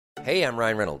Hey, I'm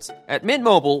Ryan Reynolds. At Mint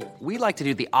Mobile, we like to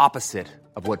do the opposite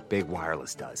of what Big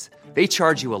Wireless does. They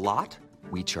charge you a lot,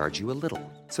 we charge you a little.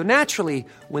 So naturally,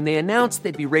 when they announced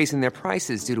they'd be raising their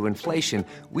prices due to inflation,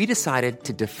 we decided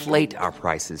to deflate our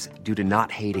prices due to not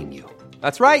hating you.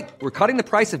 That's right. We're cutting the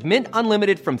price of Mint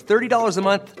Unlimited from $30 a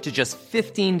month to just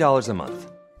 $15 a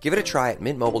month. Give it a try at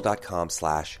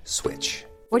mintmobile.com/switch.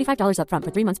 $45 up front for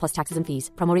 3 months plus taxes and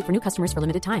fees. Promo rate for new customers for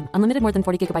limited time. Unlimited more than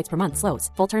 40 gigabytes per month. Slows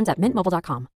full terms at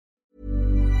mintmobile.com.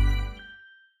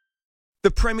 The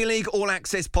Premier League All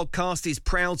Access podcast is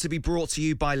proud to be brought to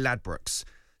you by Ladbrokes.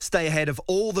 Stay ahead of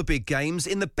all the big games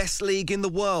in the best league in the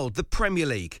world, the Premier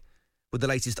League. With the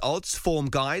latest odds, form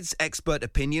guides, expert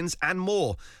opinions and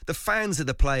more. The fans are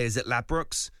the players at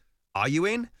Ladbrokes. Are you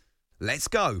in? Let's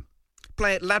go.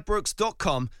 Play at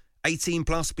ladbrokes.com, 18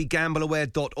 plus,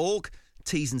 begambleaware.org.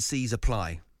 T's and C's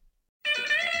apply.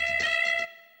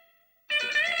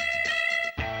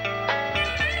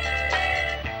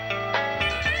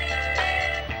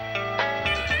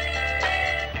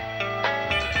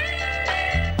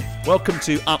 Welcome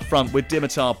to Upfront with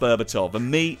Dimitar Berbatov and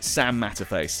me, Sam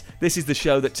Matterface. This is the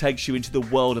show that takes you into the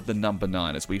world of the number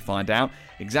 9 as we find out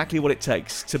exactly what it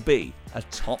takes to be a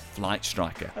top-flight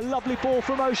striker. A lovely ball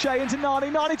from O'Shea into Nani.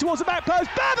 Nani towards the back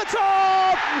post.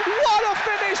 Berbatov! What a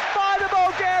finish by the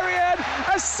Bulgarian!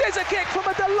 A scissor kick from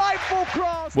a delightful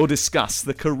cross. We'll discuss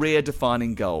the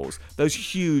career-defining goals, those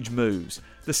huge moves,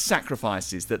 the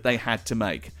sacrifices that they had to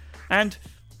make, and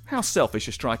how selfish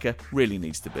a striker really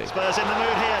needs to be. Spurs in the mood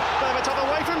here. Berbatov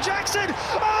away from Jackson.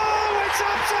 Oh, it's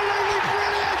absolutely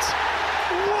brilliant!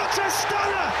 What a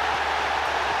stunner!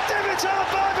 Dimitar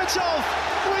Berbatov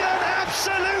with an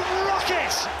absolute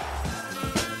rocket!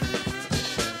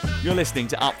 You're listening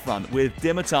to Upfront with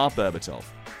Dimitar Berbatov.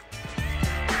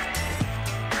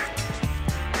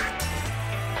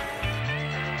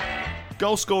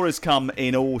 Goal scorers come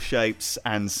in all shapes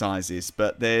and sizes,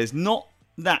 but there's not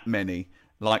that many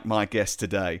like my guest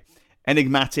today.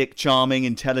 Enigmatic, charming,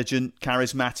 intelligent,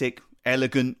 charismatic,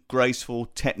 elegant, graceful,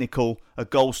 technical, a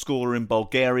goal scorer in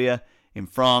Bulgaria, in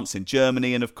France, in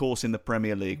Germany, and of course in the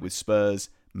Premier League with Spurs,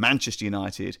 Manchester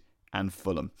United and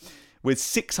Fulham. With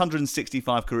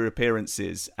 665 career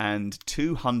appearances and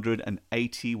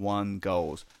 281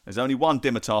 goals. There's only one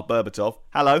Dimitar Berbatov.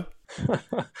 Hello.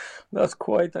 That's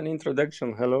quite an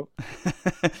introduction. Hello.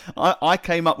 I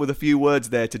came up with a few words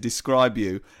there to describe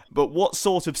you, but what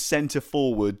sort of centre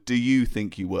forward do you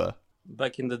think you were?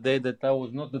 Back in the day that I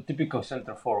was not the typical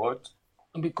centre forward,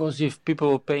 because if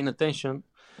people were paying attention,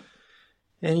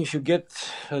 and if you get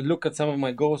a look at some of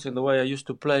my goals and the way I used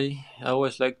to play, I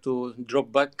always like to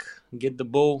drop back, get the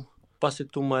ball, pass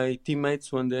it to my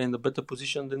teammates when they're in a better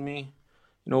position than me.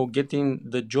 You know, getting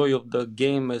the joy of the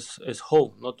game as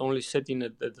whole, not only setting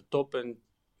it at the top and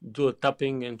do a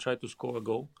tapping and try to score a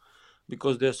goal,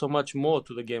 because there's so much more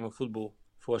to the game of football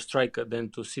for a striker than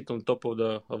to sit on top of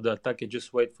the attack and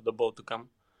just wait for the ball to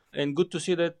come. And good to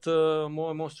see that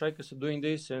more and more strikers are doing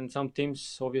this, and some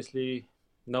teams, obviously,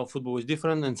 now football is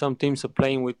different, and some teams are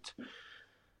playing with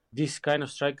this kind of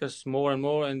strikers more and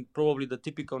more, and probably the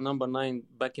typical number 9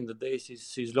 back in the days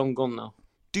is long gone now.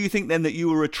 Do you think then that you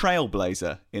were a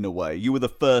trailblazer in a way? You were the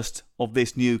first of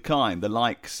this new kind, the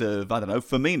likes of,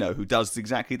 Firmino, who does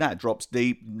exactly that, drops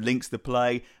deep, links the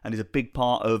play, and is a big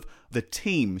part of the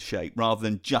team shape rather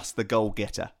than just the goal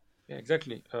getter. Yeah,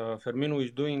 exactly. Firmino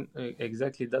is doing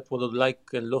exactly that, what I'd like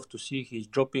and love to see. He's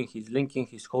dropping, he's linking,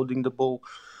 he's holding the ball,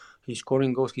 he's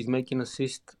scoring goals, he's making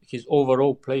assists. His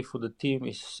overall play for the team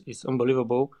is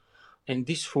unbelievable. And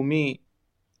this, for me,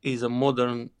 is a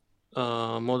modern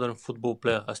football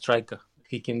player, a striker.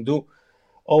 He can do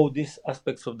all these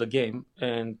aspects of the game,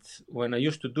 and when I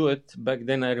used to do it back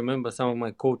then, I remember some of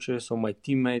my coaches or my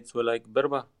teammates were like,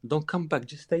 Berba, don't come back,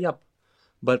 just stay up.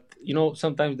 But you know,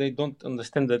 sometimes they don't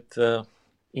understand that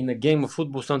in a game of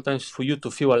football, sometimes for you to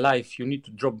feel alive, you need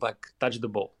to drop back, touch the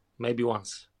ball, maybe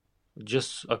once,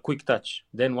 just a quick touch,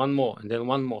 then one more, and then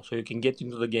one more, so you can get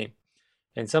into the game.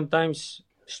 And sometimes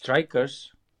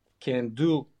strikers can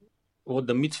do what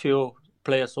the midfield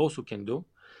players also can do,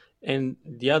 and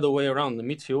the other way around, the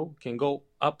midfield can go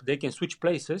up, they can switch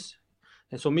places,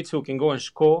 and so midfield can go and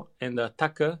score, and the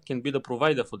attacker can be the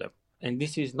provider for them. And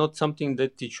this is not something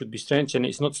that it should be strange, and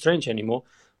it's not strange anymore.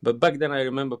 But back then I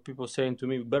remember people saying to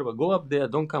me, Berba, go up there,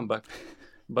 don't come back.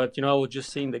 But you know, I was just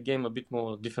seeing the game a bit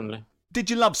more differently. Did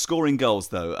you love scoring goals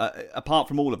though? Apart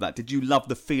from all of that, did you love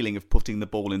the feeling of putting the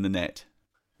ball in the net?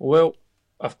 Well,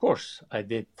 of course I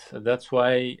did. That's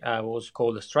why I was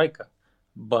called a striker.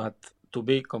 But to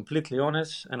be completely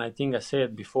honest, and I think I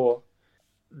said before,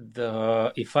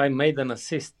 if I made an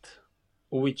assist,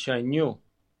 which I knew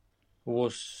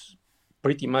was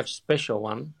pretty much special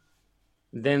one,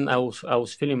 then I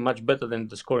was feeling much better than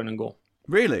the scoring a goal.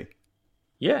 Really?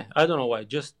 Yeah, I don't know why.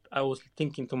 Just I was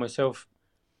thinking to myself,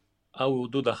 I will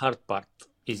do the hard part.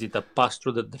 Is it a pass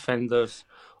through the defenders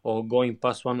or going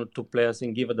past one or two players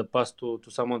and give the pass to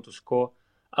someone to score?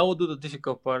 I will do the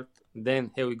difficult part.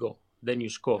 Then here we go. Then you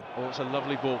score. Oh, it's a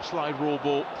lovely ball. Slide raw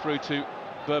ball through to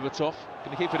Berbatov.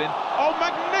 Can he keep it in? Oh,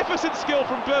 magnificent skill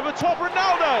from Berbatov.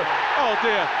 Ronaldo! Oh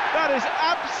dear, that is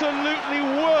absolutely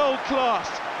world class.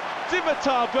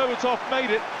 Dimitar Berbatov made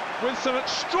it with some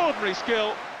extraordinary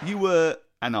skill. You were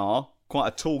and are quite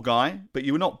a tall guy, but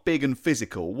you were not big and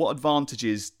physical. What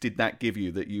advantages did that give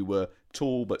you, that you were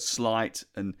tall but slight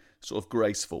and sort of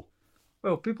graceful?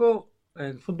 Well, people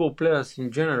and football players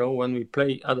in general, when we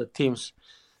play other teams,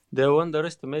 they were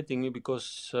underestimating me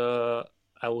because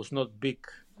I was not big,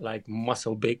 like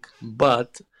muscle big.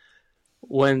 But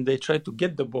when they tried to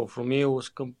get the ball from me, it was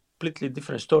a completely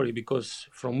different story, because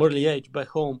from early age back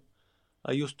home,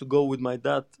 I used to go with my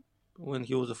dad when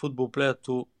he was a football player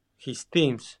to his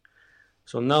teams.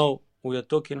 So now we are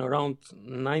talking around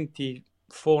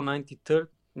 94, 93,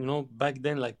 back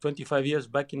then, like 25 years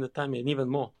back in the time, and even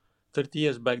more, 30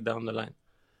 years back down the line.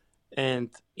 And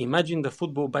imagine the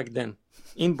football back then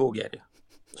in Bulgaria.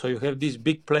 So you have these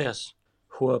big players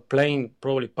who are playing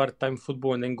probably part-time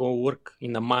football and then go work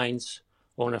in the mines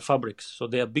or in the fabrics. So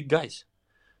they are big guys.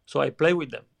 So I play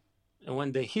with them. And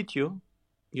when they hit you,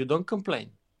 you don't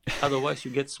complain. Otherwise,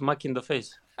 you get smacked in the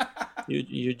face.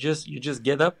 You just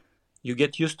get up, you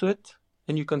get used to it,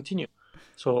 and you continue.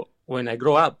 So when I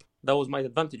grow up, that was my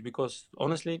advantage, because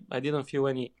honestly, I didn't feel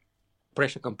any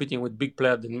pressure competing with big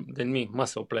players than me,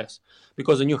 muscle players,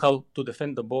 because I knew how to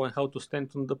defend the ball and how to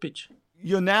stand on the pitch.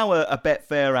 You're now a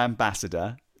Betfair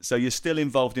ambassador, so you're still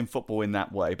involved in football in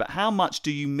that way. But how much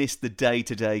do you miss the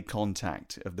day-to-day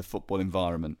contact of the football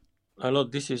environment? A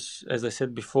lot. This is, as I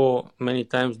said before many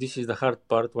times, this is the hard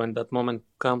part, when that moment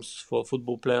comes for a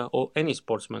football player or any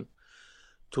sportsman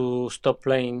to stop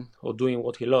playing or doing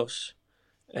what he loves.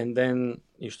 And then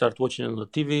you start watching on the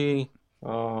TV,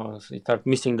 you start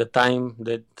missing the time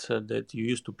that you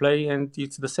used to play. And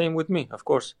it's the same with me, of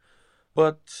course.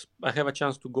 But I have a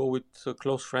chance to go with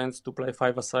close friends to play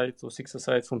 5-a-side or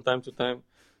 6-a-side from time to time.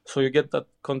 So you get that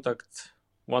contact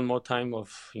one more time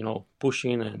of,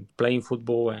 pushing and playing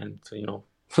football and,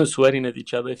 swearing at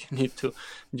each other if you need to.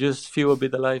 Just feel a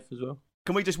bit alive as well.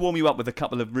 Can we just warm you up with a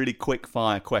couple of really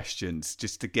quick-fire questions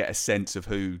just to get a sense of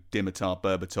who Dimitar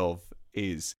Berbatov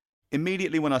is?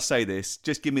 Immediately when I say this,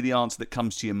 just give me the answer that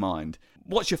comes to your mind.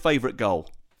 What's your favourite goal?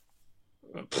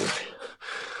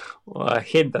 Well, I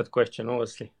hate that question,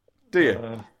 honestly. Do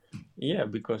you? Yeah,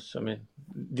 because,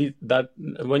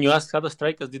 when you ask other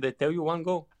strikers, did they tell you one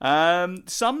goal?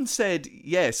 Some said,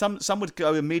 yeah, some would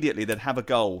go immediately, they'd have a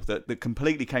goal that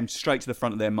completely came straight to the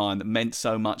front of their mind that meant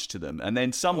so much to them. And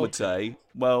then some would say,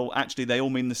 well, actually, they all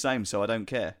mean the same, so I don't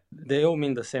care. They all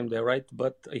mean the same, they're right.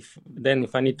 But if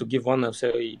I need to give one, I'll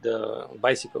say the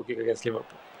bicycle kick against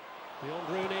Liverpool. Beyond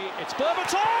Rooney, it's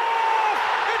Berbatov!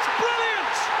 It's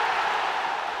brilliant!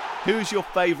 Who's your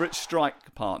favourite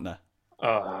strike partner?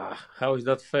 How is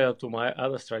that fair to my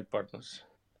other strike partners?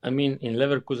 I mean, in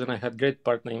Leverkusen, I had a great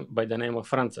partner by the name of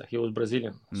Franza. He was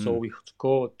Brazilian. So we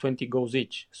scored 20 goals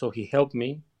each. So he helped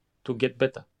me to get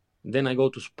better. Then I go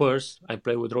to Spurs. I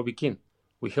play with Robbie Keane.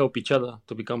 We help each other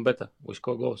to become better. We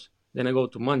score goals. Then I go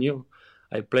to Man U.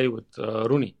 I play with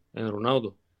Rooney and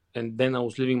Ronaldo. And then I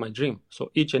was living my dream. So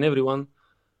each and every one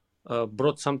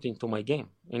brought something to my game.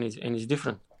 And it's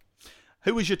different.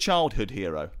 Who was your childhood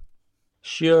hero?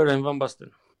 Shearer and Van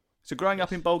Basten. So growing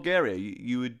up in Bulgaria,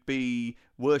 you would be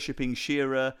worshipping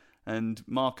Shearer and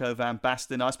Marco Van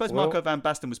Basten. I suppose Marco Van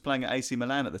Basten was playing at AC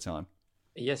Milan at the time.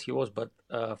 Yes, he was. But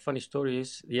funny story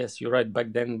is, yes, you're right.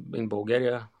 Back then in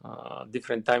Bulgaria,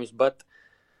 different times. But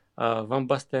Van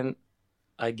Basten,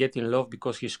 I get in love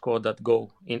because he scored that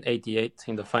goal in '88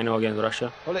 in the final against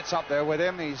Russia. Well, it's up there with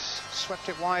him. He's swept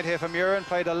it wide here from Muren.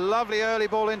 Played a lovely early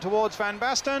ball in towards Van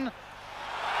Basten.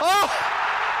 Oh!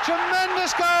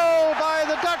 Tremendous goal by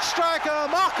the Dutch striker,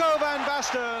 Marco Van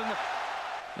Basten.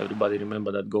 Everybody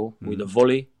remember that goal with a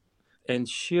volley. And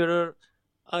Shearer,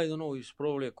 I don't know, it's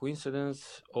probably a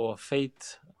coincidence or a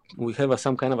fate. We have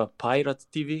some kind of a pirate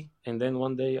TV. And then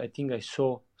one day, I think I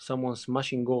saw someone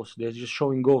smashing goals. They're just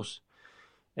showing goals.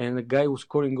 And the guy was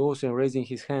scoring goals and raising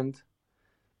his hand.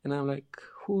 And I'm like,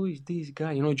 who is this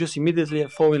guy? Just immediately I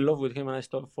fall in love with him and I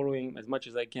start following as much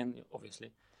as I can,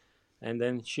 obviously. And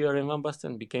then Shearer and Van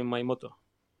Basten became my motto.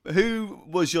 Who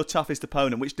was your toughest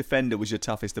opponent? Which defender was your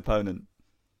toughest opponent?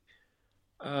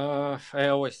 I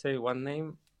always say one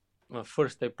name,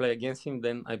 First I play against him,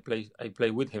 then I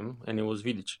play with him, and it was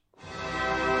Vidic.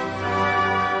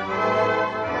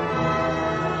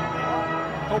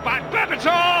 Pull back,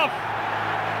 Berbatov!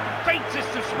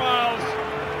 Faintest of smiles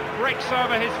breaks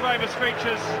over his famous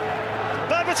features.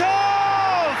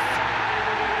 Berbatov!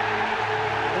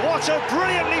 What a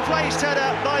brilliantly placed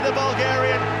header by the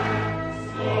Bulgarian.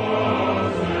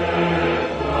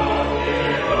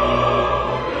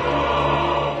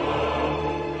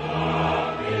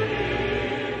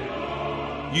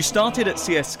 You started at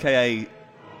CSKA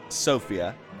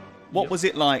Sofia. What was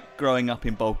it like growing up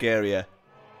in Bulgaria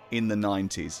in the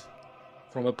 90s?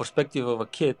 From a perspective of a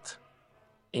kid,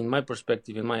 in my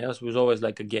perspective, in my house, it was always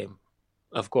like a game.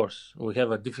 Of course, we have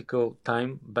a difficult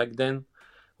time back then.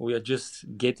 We are just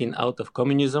getting out of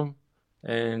communism,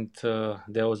 and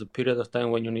there was a period of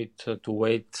time when you need to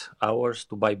wait hours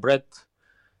to buy bread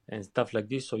and stuff like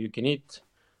this so you can eat.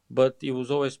 But it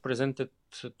was always presented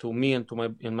to me and to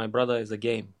my brother as a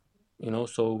game,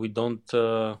 so we don't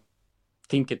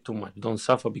think it too much, don't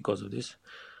suffer because of this.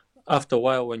 After a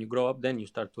while, when you grow up, then you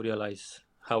start to realize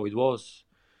how it was,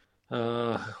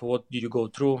 what did you go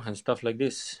through and stuff like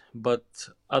this. But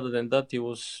other than that, it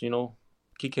was,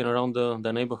 kicking around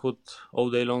the neighborhood all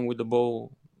day long with the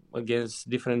ball against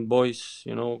different boys,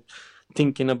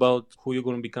 thinking about who you're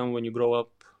going to become when you grow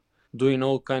up, doing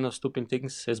all kind of stupid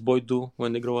things as boys do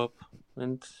when they grow up.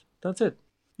 And that's it.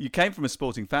 You came from a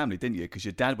sporting family, didn't you? Because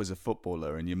your dad was a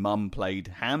footballer and your mum played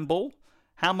handball.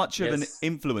 How much of an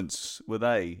influence were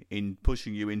they in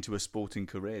pushing you into a sporting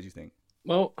career, do you think?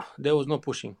 Well, there was no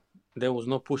pushing.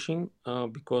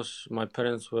 Because my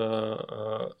parents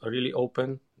were really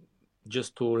open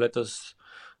just to let us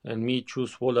and me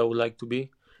choose what I would like to be.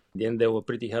 In the end, they were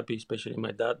pretty happy, especially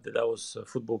my dad, that I was a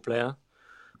football player.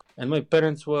 And my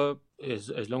parents were,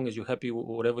 as long as you're happy with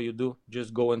whatever you do,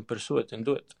 just go and pursue it and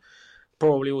do it.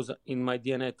 Probably it was in my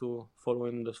DNA to follow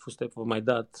in the footsteps of my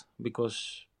dad,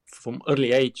 because from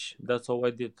early age, that's all I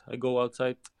did. I go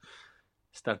outside,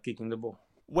 start kicking the ball.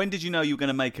 When did you know you were going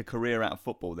to make a career out of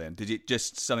football then? Did it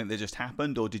just something that just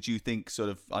happened, or did you think sort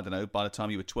of, I don't know, by the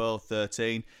time you were 12,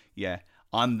 13,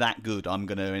 I'm that good, I'm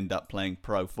going to end up playing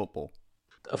pro football?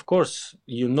 Of course,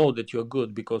 you know that you're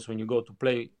good, because when you go to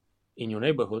play in your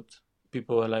neighborhood,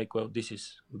 people are like, well, this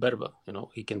is Berba,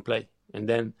 he can play. And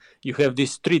then you have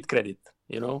this street credit,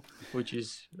 which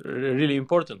is really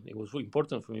important. It was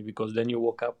important for me, because then you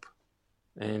walk up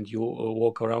and you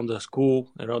walk around the school,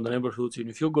 around the neighborhoods, and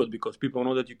you feel good because people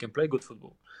know that you can play good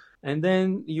football. And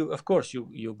then you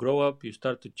grow up, you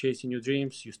start to chasing your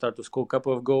dreams, you start to score a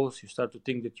couple of goals, you start to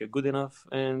think that you're good enough.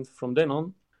 And from then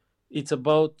on, it's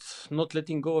about not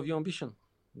letting go of your ambition.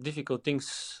 Difficult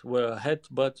things were ahead,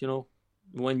 but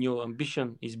when your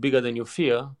ambition is bigger than your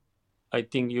fear, I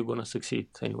think you're going to succeed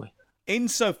anyway. In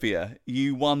Sofia,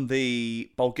 you won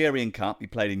the Bulgarian Cup. You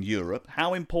played in Europe.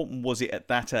 How important was it at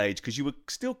that age? Because you were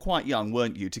still quite young,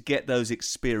 weren't you, to get those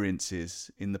experiences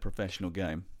in the professional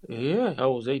game? Yeah, I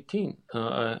was 18.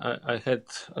 I had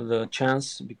the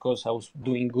chance, because I was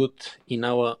doing good in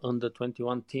our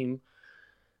under-21 team,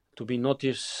 to be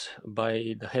noticed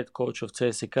by the head coach of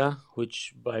CSKA,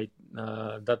 which by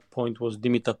that point was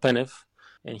Dimitar Penev.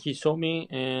 And he saw me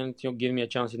and gave me a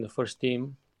chance in the first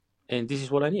team. And this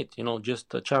is what I need,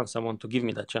 just a chance. Someone to give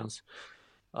me that chance.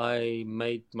 I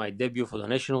made my debut for the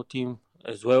national team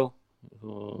as well.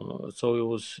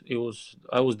 So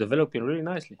I was developing really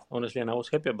nicely, honestly, and I was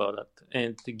happy about that.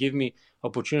 And to give me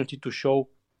opportunity to show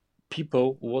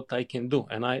people what I can do.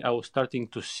 And I was starting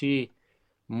to see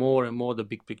more and more the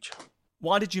big picture.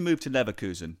 Why did you move to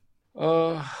Leverkusen?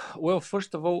 Well,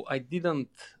 first of all,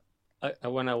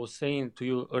 when I was saying to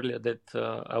you earlier that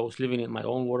I was living in my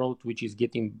own world, which is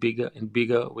getting bigger and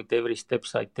bigger with every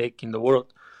steps I take in the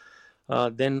world,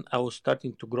 then I was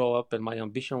starting to grow up and my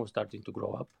ambition was starting to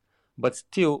grow up. But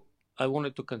still, I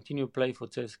wanted to continue play for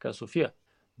CSKA Sofia.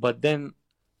 But then,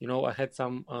 I had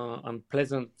some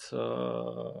unpleasant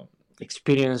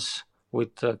experience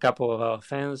with a couple of our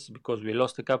fans, because we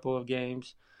lost a couple of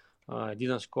games. I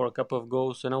didn't score a couple of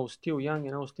goals, and I was still young,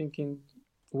 and I was thinking,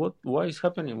 why is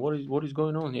happening? What is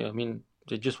going on here? I mean,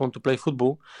 they just want to play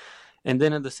football. And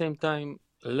then at the same time,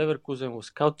 Leverkusen was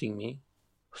scouting me.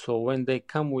 So when they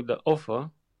come with the offer,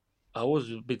 I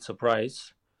was a bit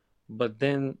surprised. But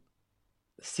then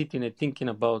sitting and thinking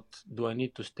about, do I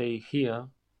need to stay here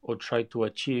or try to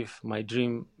achieve my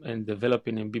dream and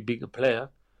developing and be a bigger player?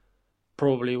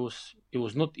 Probably it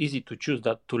was not easy to choose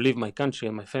that, to leave my country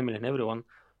and my family and everyone.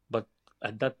 But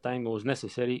at that time, it was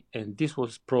necessary. And this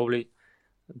was probably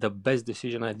the best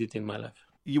decision I did in my life.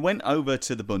 You went over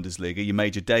to the Bundesliga. You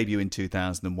made your debut in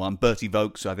 2001. Bertie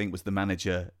Vogts, I think, was the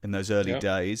manager in those early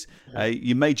days.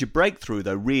 You made your breakthrough,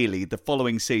 though, really, the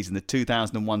following season, the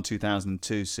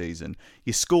 2001-2002 season.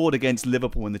 You scored against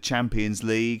Liverpool in the Champions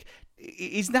League.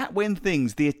 Is that when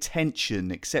things, the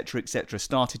attention, etc.,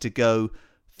 started to go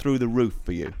through the roof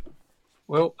for you?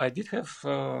 Well, I did have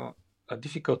a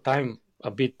difficult time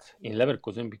a bit in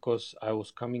Leverkusen because I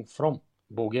was coming from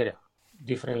Bulgaria.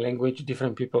 Different language,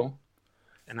 different people.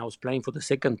 And I was playing for the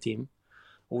second team,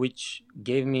 which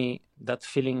gave me that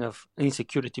feeling of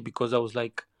insecurity because I was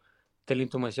like telling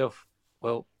to myself,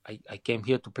 well, I came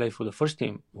here to play for the first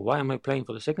team. Why am I playing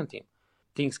for the second team?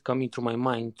 Things coming through my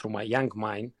mind, through my young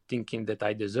mind, thinking that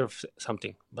I deserve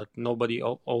something, but nobody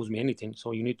owes me anything,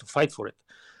 so you need to fight for it.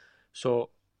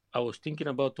 So I was thinking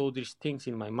about all these things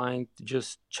in my mind,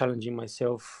 just challenging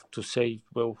myself to say,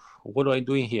 well, what do I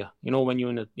do in here? You know, when you're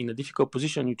in a difficult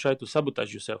position, you try to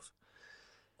sabotage yourself.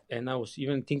 And I was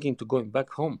even thinking to going back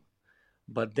home.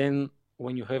 But then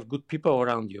when you have good people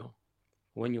around you,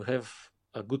 when you have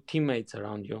good teammates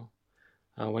around you,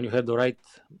 when you have the right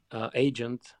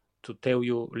agent to tell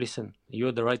you, listen, you're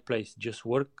at the right place, just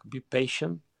work, be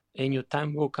patient, and your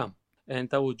time will come. And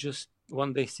I was just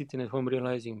one day sitting at home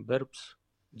realizing, Berbs,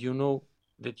 you know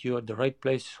that you're at the right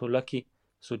place, so lucky.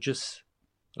 So just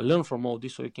learn from all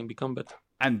this so you can become better.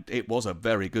 And it was a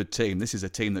very good team. This is a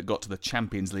team that got to the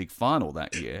Champions League final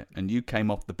that year, and you came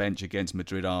off the bench against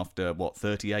Madrid after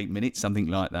 38 minutes, something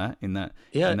like that, in that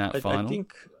final.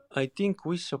 I think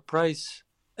we surprised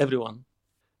everyone,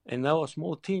 and now a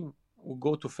small team will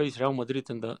go to face Real Madrid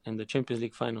in the Champions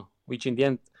League final, which in the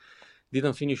end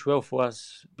didn't finish well for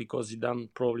us because Zidane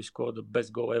probably scored the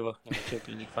best goal ever in the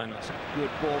Champions League finals.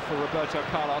 Good ball for Roberto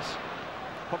Carlos,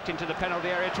 hooked into the penalty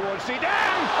area towards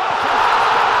Zidane.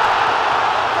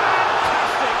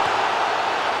 Fantastic!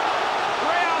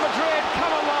 Real Madrid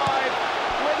come alive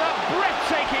with a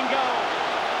breathtaking goal,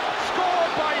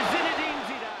 scored by Zinedine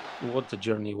Zidane. What a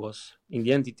journey it was. In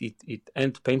the end, it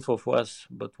ended painful for us,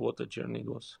 but what a journey it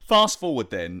was. Fast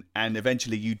forward then, and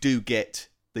eventually you do get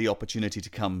the opportunity to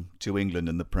come to England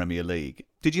and the Premier League.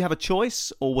 Did you have a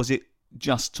choice, or was it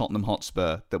just Tottenham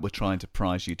Hotspur that were trying to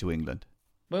prize you to England?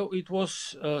 Well, it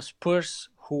was Spurs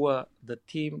who were the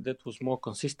team that was more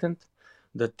consistent,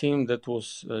 the team that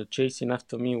was chasing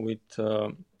after me with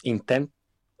intent.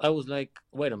 I was like,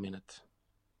 wait a minute,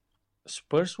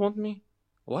 Spurs want me?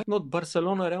 Why not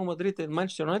Barcelona, Real Madrid and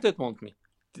Manchester United want me?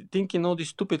 Thinking all these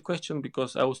stupid questions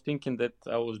because I was thinking that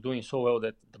I was doing so well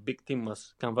that the big team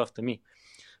must come after me.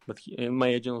 But my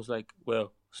agent was like,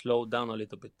 well, slow down a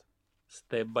little bit,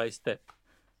 step by step.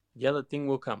 The other thing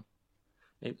will come.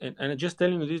 And I'm just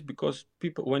telling you this because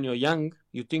people, when you're young,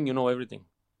 you think you know everything.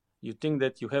 You think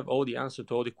that you have all the answer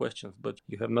to all the questions, but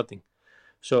you have nothing.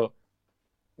 So,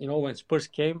 when Spurs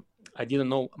came, I didn't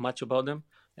know much about them.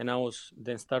 And I was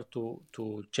then start to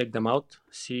check them out,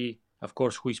 see, of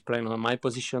course, who is playing on my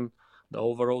position, the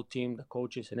overall team, the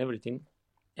coaches and everything.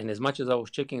 And as much as I was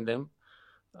checking them,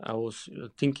 I was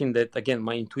thinking that, again,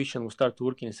 my intuition will start to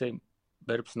work and say,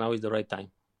 perhaps now is the right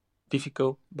time.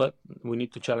 Difficult, but we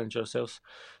need to challenge ourselves.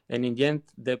 And in the end,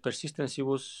 the persistency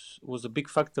was a big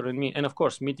factor in me. And of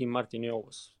course, meeting Martinez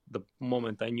was the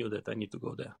moment I knew that I need to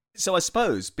go there. So I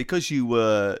suppose because you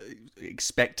were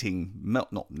expecting,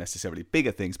 not necessarily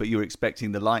bigger things, but you were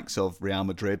expecting the likes of Real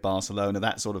Madrid, Barcelona,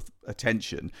 that sort of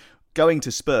attention, going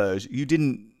to Spurs, you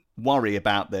didn't worry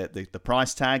about the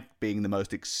price tag being the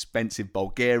most expensive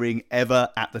Bulgarian ever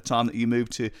at the time that you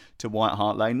moved to White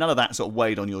Hart Lane. None of that sort of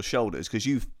weighed on your shoulders because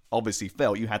you obviously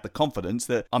felt you had the confidence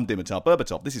that I'm Dimitar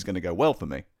Berbatov. This is going to go well for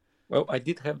me. Well, I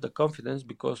did have the confidence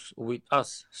because with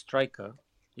us, striker,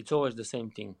 it's always the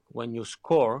same thing. When you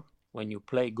score, when you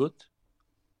play good,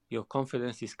 your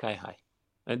confidence is sky high.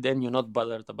 And then you're not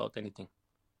bothered about anything.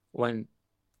 When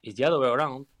it's the other way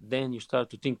around, then you start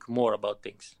to think more about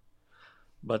things.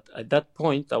 But at that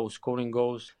point, I was scoring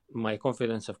goals. My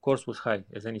confidence, of course, was high,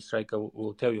 as any striker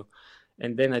will tell you.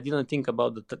 And then I didn't think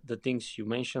about the things you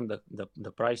mentioned,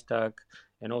 the price tag,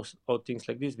 and all things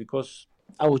like this, because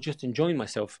I was just enjoying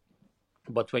myself.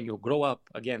 But when you grow up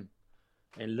again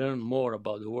and learn more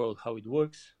about the world, how it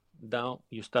works, now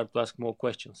you start to ask more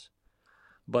questions.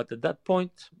 But at that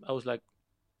point, I was like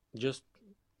just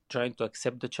trying to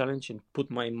accept the challenge and put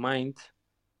my mind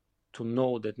to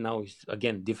know that now is,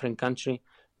 again, different country,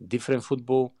 different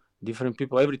football, different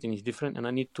people, everything is different, and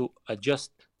I need to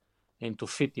adjust and to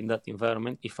fit in that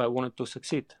environment if I wanted to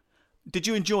succeed. Did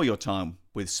you enjoy your time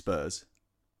with Spurs?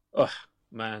 Oh,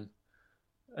 man.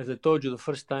 As I told you, the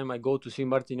first time I go to see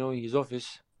Martinez in his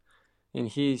office, and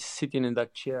he's sitting in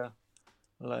that chair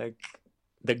like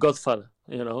the Godfather.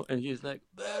 and he's like,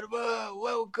 Berba,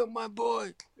 welcome, my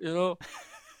boy,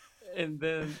 and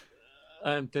then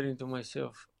I'm telling to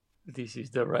myself, this is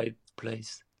the right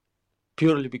place,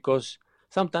 purely because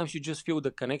sometimes you just feel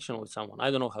the connection with someone.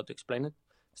 I don't know how to explain it.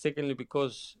 Secondly,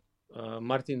 because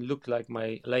Martin looked like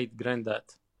my late granddad,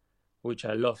 which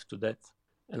I love to death.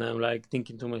 And I'm like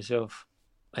thinking to myself,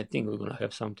 I think we're going to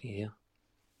have something here.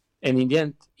 And in the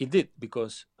end, it did,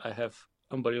 because I have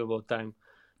unbelievable time.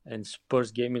 And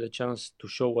Spurs gave me the chance to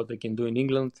show what I can do in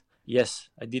England. Yes,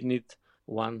 I did need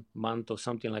 1 month or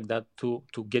something like that to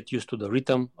get used to the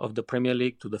rhythm of the Premier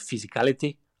League, to the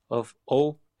physicality of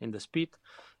all and the speed.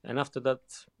 And after that,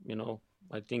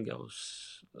 I think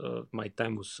my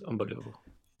time was unbelievable.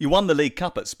 You won the League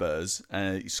Cup at Spurs,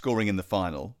 scoring in the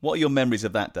final. What are your memories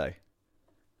of that day?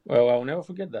 Well, I'll never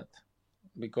forget that,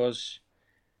 because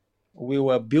we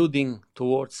were building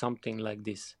towards something like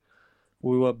this.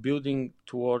 We were building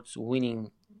towards winning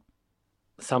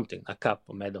something, a cup,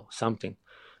 a medal, something.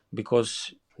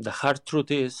 Because the hard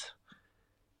truth is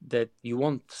that you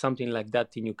want something like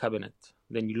that in your cabinet.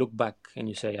 Then you look back and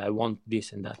you say, I want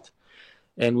this and that.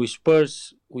 And with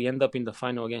Spurs, we end up in the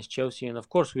final against Chelsea. And of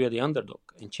course, we are the underdog.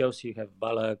 In Chelsea, you have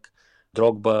Ballack,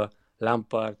 Drogba,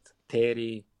 Lampard,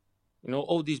 Terry,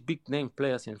 all these big name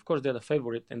players. And of course, they're the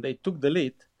favorite. And they took the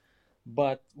lead.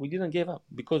 But we didn't give up,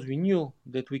 because we knew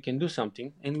that we can do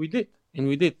something. And we did. And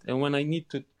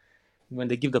when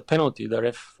they give the penalty, the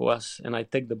ref for us, and I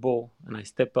take the ball and I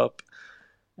step up,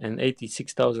 and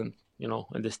 86,000,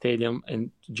 in the stadium, and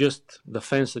just the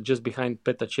fence are just behind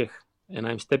Petr Cech, and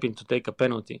I'm stepping to take a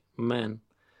penalty. Man,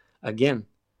 again,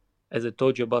 as I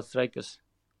told you about strikers,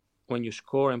 when you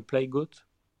score and play good,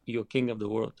 you're king of the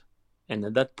world. And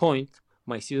at that point,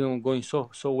 my season was going so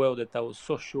well that I was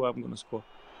so sure I'm going to score.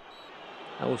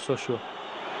 I was so sure.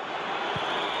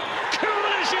 Cool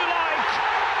as you like.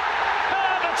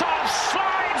 Berbatov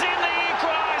slides in the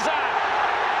equaliser.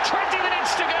 20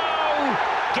 minutes to go.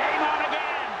 Game on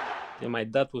again. And my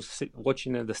dad was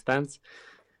watching in the stands,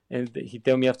 and he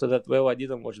told me after that, well, I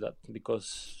didn't watch that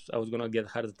because I was going to get a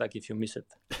heart attack if you miss it.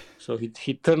 So he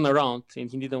turned around and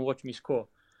he didn't watch me score.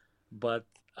 But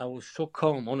I was so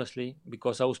calm, honestly,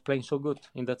 because I was playing so good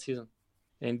in that season.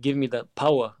 And give me the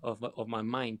power of my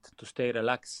mind to stay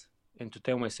relaxed and to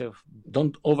tell myself,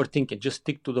 don't overthink it. Just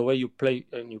stick to the way you play,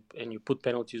 and you put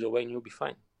penalties away, and you'll be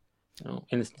fine.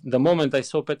 And the moment I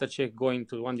saw Petr Cech going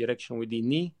to one direction with the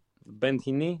knee, bend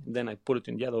his knee, then I put it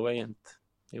in the other way, and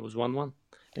it was 1-1.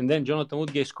 And then Jonathan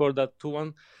Woodgate scored that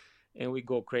 2-1, and we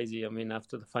go crazy. I mean,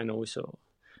 after the final whistle,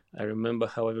 I remember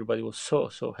how everybody was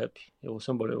so happy. It was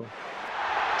unbelievable.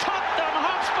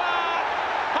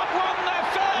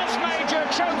 Major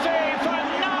trophy for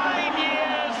 9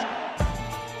 years.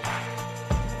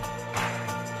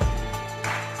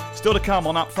 Still to come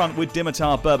on Up Front with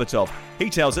Dimitar Berbatov. He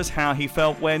tells us how he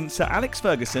felt when Sir Alex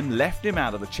Ferguson left him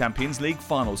out of the Champions League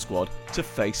final squad to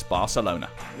face Barcelona.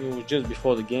 It was just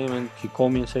before the game, and he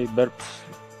called me and said, Berbs,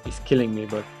 he's killing me,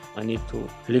 but I need to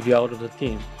leave you out of the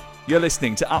team. You're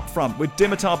listening to Up Front with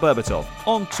Dimitar Berbatov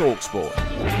on TalkSport.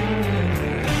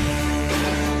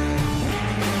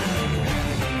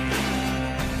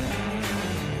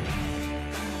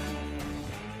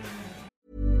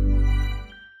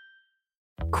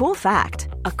 Cool fact,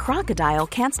 a crocodile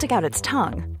can't stick out its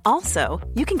tongue. Also,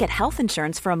 you can get health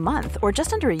insurance for a month or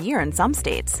just under a year in some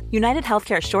states. United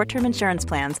Healthcare short-term insurance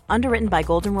plans, underwritten by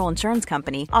Golden Rule Insurance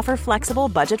Company, offer flexible,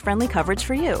 budget-friendly coverage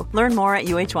for you. Learn more at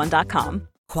uh1.com.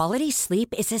 Quality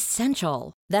sleep is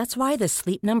essential. That's why the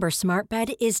Sleep Number Smart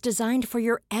Bed is designed for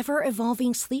your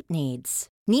ever-evolving sleep needs.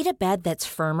 Need a bed that's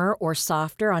firmer or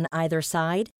softer on either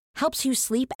side? Helps you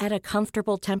sleep at a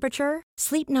comfortable temperature?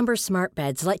 Sleep Number Smart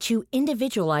Beds let you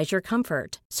individualize your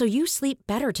comfort, so you sleep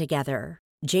better together.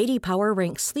 J.D. Power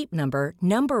ranks Sleep Number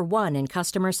 #1 in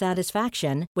customer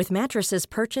satisfaction with mattresses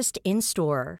purchased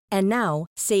in-store. And now,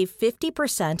 save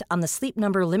 50% on the Sleep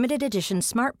Number Limited Edition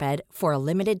Smart Bed for a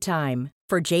limited time.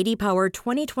 For J.D. Power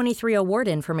 2023 award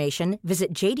information,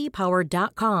 visit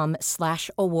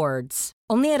jdpower.com/awards.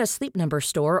 Only at a Sleep Number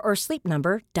store or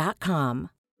sleepnumber.com.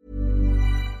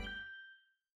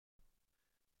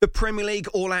 The Premier League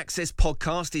All Access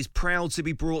podcast is proud to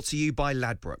be brought to you by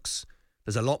Ladbrokes.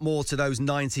 There's a lot more to those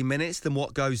 90 minutes than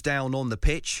what goes down on the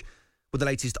pitch. With the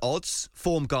latest odds,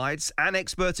 form guides and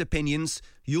expert opinions,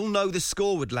 you'll know the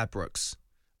score with Ladbrokes.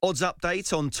 Odds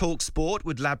update on TalkSport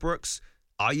with Ladbrokes.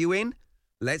 Are you in?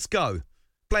 Let's go.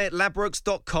 Play at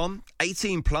ladbrokes.com,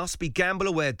 18 plus,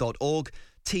 begambleaware.org.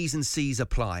 T's and C's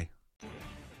apply.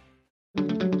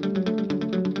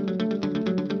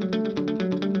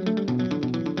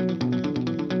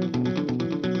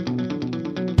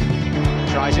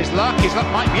 tries his luck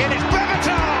might be in, it's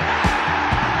Berbatov!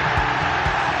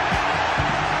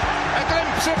 A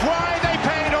glimpse of why they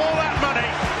paid all that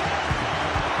money.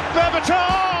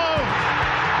 Berbatov!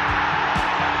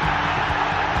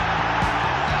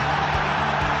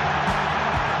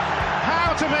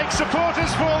 How to make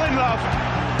supporters fall in love.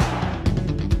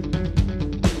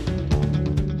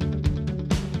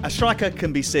 A striker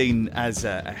can be seen as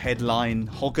a headline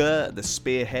hogger, the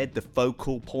spearhead, the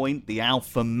focal point, the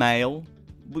alpha male.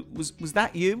 Was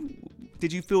that you?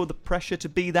 Did you feel the pressure to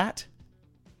be that?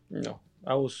 No,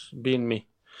 I was being me.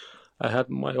 I had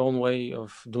my own way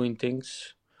of doing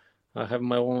things. I have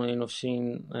my own way of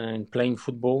seeing and playing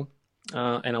football.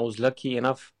 And I was lucky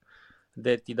enough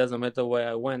that it doesn't matter where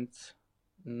I went,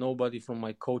 nobody from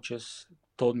my coaches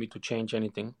told me to change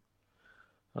anything.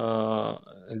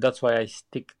 And that's why I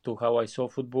stick to how I saw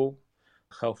football,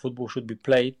 how football should be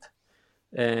played.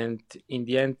 And in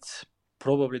the end,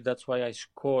 probably that's why I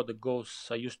score the goals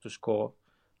I used to score.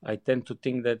 I tend to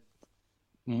think that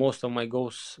most of my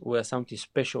goals were something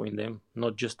special in them,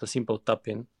 not just a simple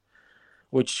tap-in,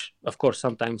 which, of course,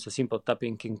 sometimes a simple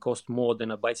tap-in can cost more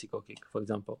than a bicycle kick, for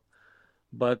example.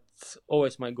 But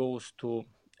always my goal is to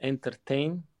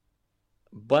entertain,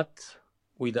 but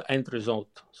with the end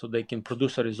result, so they can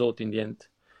produce a result in the end.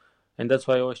 And that's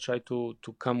why I always try to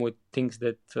come with things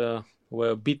that were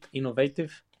a bit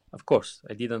innovative. Of course,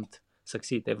 I didn't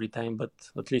succeed every time, but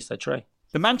at least I try.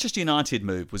 The Manchester United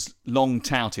move was long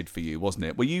touted for you, wasn't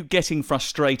it? Were you getting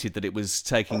frustrated that it was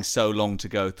taking so long to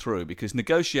go through? Because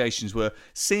negotiations were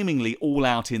seemingly all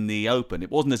out in the open.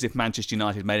 It wasn't as if Manchester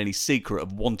United made any secret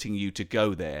of wanting you to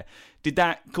go there. Did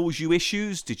that cause you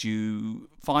issues? Did you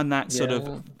find that sort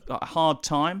of a hard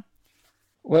time?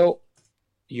 Well,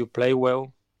 you play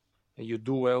well, you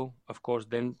do well, of course,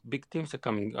 then big teams are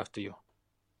coming after you.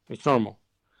 It's normal.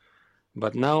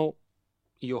 But now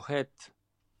your head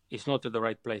is not at the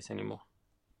right place anymore.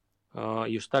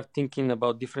 You start thinking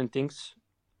about different things.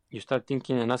 You start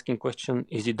thinking and asking questions,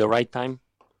 is it the right time?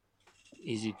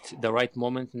 Is it the right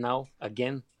moment now,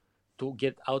 again, to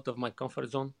get out of my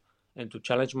comfort zone and to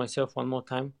challenge myself one more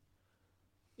time?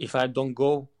 If I don't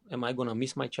go, am I going to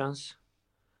miss my chance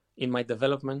in my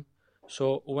development?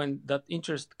 So when that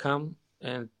interest came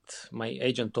and my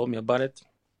agent told me about it,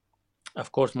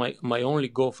 of course, my only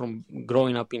goal from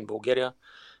growing up in Bulgaria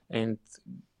and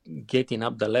getting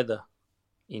up the ladder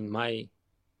in my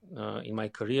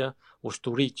career was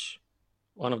to reach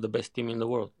one of the best team in the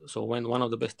world. So when one of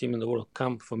the best team in the world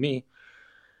come for me,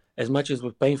 as much as it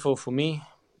was painful for me,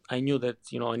 I knew that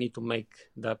I need to make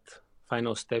that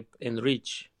final step and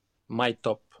reach my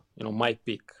top, my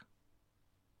peak.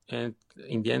 And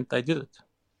in the end, I did it.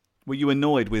 Were you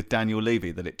annoyed with Daniel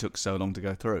Levy that it took so long to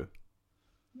go through?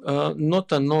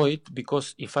 Not annoyed,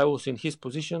 because if I was in his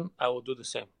position, I would do the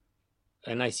same.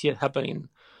 And I see it happening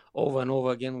over and over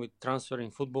again with transfer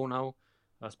in football now,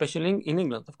 especially in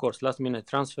England, of course, last minute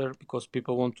transfer, because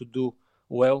people want to do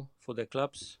well for their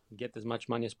clubs, get as much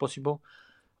money as possible.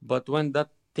 But when that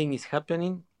thing is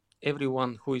happening,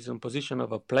 everyone who is in position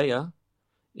of a player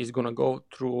is going to go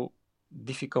through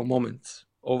difficult moments,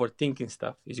 overthinking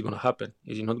stuff. Is it going to happen?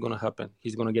 Is it not going to happen?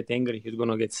 He's going to get angry. He's going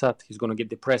to get sad. He's going to get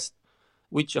depressed,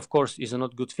 which, of course, is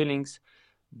not good feelings.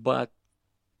 But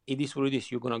it is what it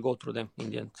is. You're going to go through them in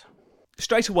the end.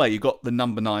 Straight away, you got the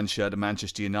number 9 shirt of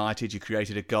Manchester United. You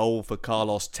created a goal for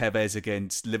Carlos Tevez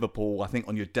against Liverpool, I think,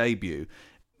 on your debut.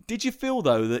 Did you feel,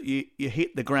 though, that you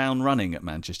hit the ground running at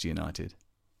Manchester United?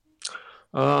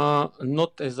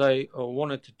 Not as I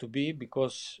wanted it to be,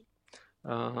 because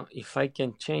if I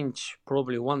can change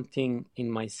probably one thing in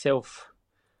myself,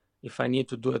 if I need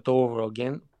to do it over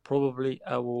again, probably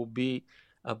I will be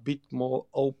a bit more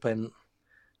open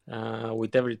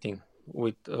with everything,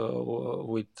 with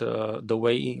the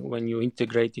way when you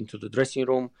integrate into the dressing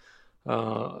room,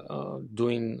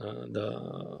 doing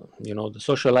the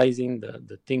socializing,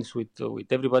 the things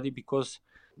with everybody, because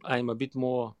I'm a bit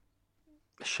more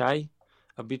shy,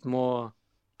 a bit more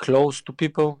close to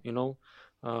people,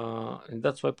 and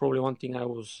that's why probably one thing I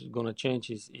was gonna change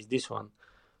is this one.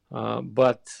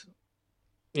 But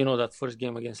that first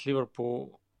game against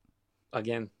Liverpool,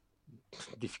 again,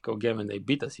 difficult game, and they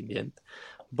beat us in the end.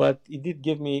 But it did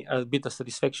give me a bit of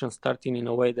satisfaction, starting in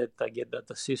a way that I get that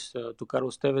assist to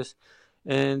Carlos Tevez,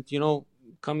 and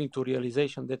coming to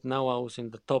realization that now I was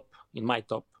in my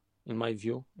top, in my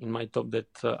view,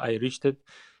 that I reached it,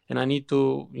 and I need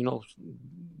to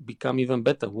become even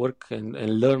better, work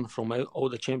and learn from all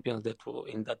the champions that were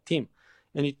in that team.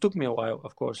 And it took me a while,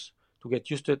 of course, to get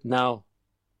used to it. Now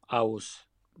I was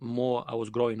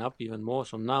growing up even more,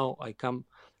 so now I come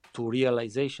to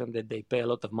realization that they pay a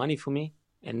lot of money for me.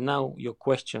 And now your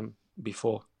question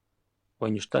before,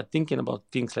 when you start thinking about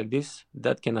things like this,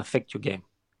 that can affect your game,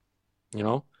 you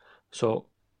know? So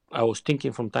I was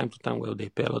thinking from time to time, well, they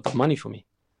pay a lot of money for me.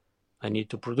 I need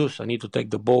to produce. I need to take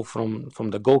the ball from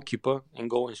the goalkeeper and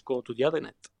go and score to the other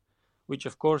net, which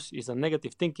of course is a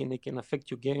negative thinking. It can affect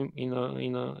your game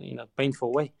in a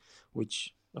painful way,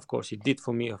 which of course it did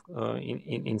for me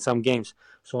in some games.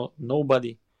 So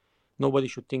nobody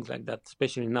should think like that,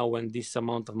 especially now when this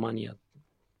amount of money are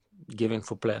given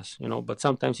for players, you know. But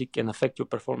sometimes it can affect your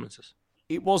performances.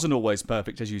 It wasn't always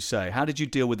perfect, as you say. How did you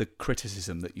deal with the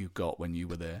criticism that you got when you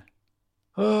were there?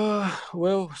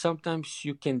 Well, sometimes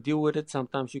you can deal with it,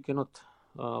 sometimes you cannot.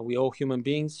 We're all human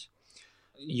beings.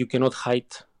 You cannot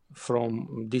hide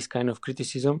from this kind of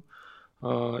criticism.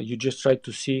 You just try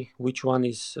to see which one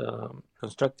is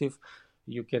constructive.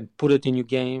 You can put it in your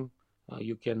game.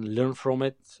 You can learn from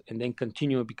it and then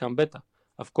continue to become better.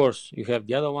 Of course, you have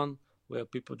the other one where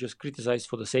people just criticize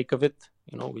for the sake of it,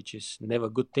 you know, which is never a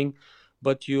good thing.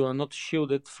 But you are not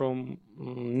shielded from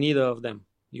neither of them.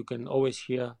 You can always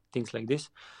hear things like this.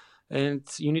 And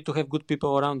you need to have good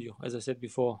people around you. As I said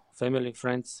before, family,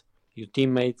 friends, your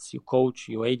teammates, your coach,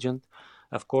 your agent.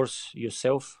 Of course,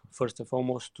 yourself, first and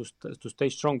foremost, to stay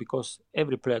strong, because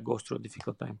every player goes through a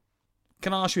difficult time.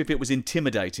 Can I ask you if it was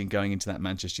intimidating going into that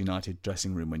Manchester United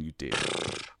dressing room when you did?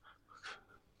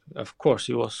 Of course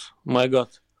it was. My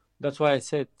God. That's why I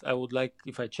said I would like,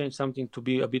 if I change something, to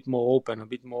be a bit more open, a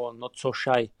bit more not so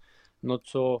shy, not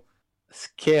so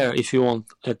scared, if you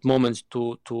want, at moments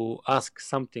to ask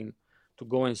something, to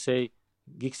go and say,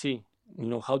 Gixi, you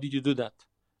know, how did you do that?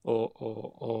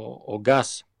 Or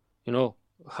Gas, you know,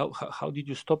 how did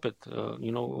you stop it?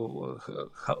 You know,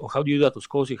 how do you do that to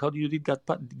Scorsese? How do you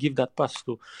give that pass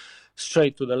to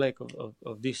straight to the leg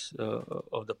of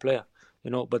the player? You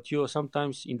know, but you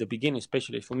sometimes in the beginning,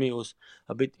 especially for me, it was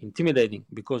a bit intimidating,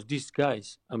 because these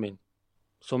guys, I mean,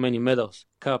 so many medals,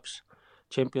 cups,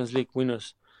 Champions League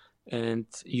winners, and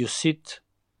you sit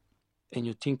and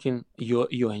you're thinking,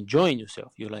 you're enjoying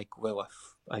yourself. You're like, well,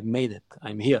 I made it,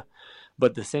 I'm here.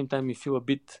 But at the same time, you feel a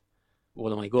bit,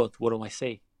 what am I got? What do I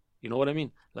say? You know what I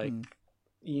mean? Like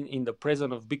in the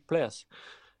presence of big players.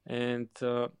 And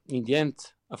in the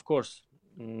end, of course,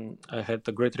 I had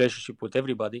a great relationship with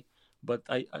everybody. But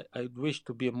I wish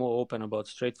to be more open about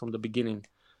straight from the beginning.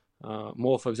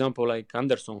 More, for example, like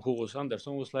Anderson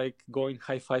was like going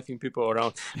high-fiving people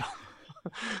around.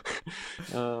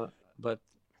 But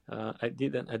I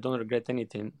don't regret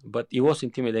anything. But it was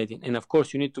intimidating. And of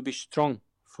course, you need to be strong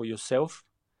for yourself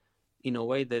in a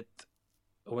way that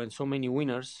when so many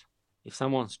winners, if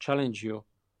someone's challenge you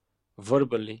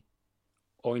verbally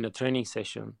or in a training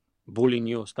session, bullying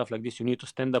you, stuff like this, you need to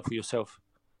stand up for yourself.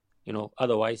 You know,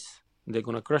 otherwise they're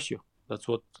gonna crush you. That's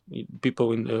what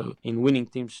people in winning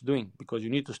teams doing, because you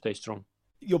need to stay strong.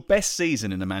 Your best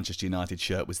season in a Manchester United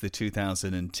shirt was the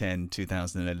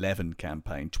 2010-2011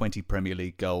 campaign. 20 Premier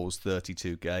League goals,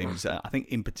 32 games. I think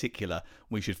in particular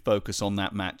we should focus on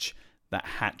that match, that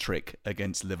hat-trick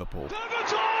against Liverpool.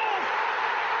 Berbatov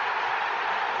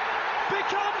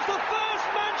becomes the first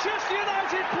Manchester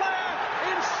United player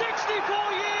in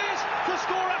 64 years to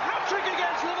score a hat-trick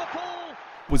against Liverpool.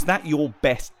 Was that your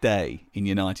best day in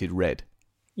United Red?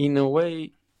 In a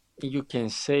way, you can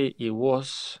say it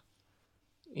was.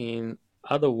 In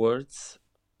other words,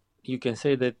 you can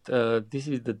say that this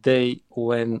is the day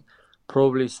when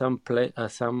probably some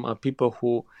people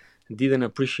who didn't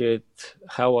appreciate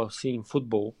how I was seeing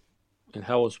football and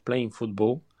how I was playing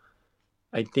football,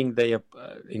 I think they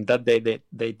in that day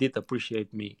they did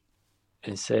appreciate me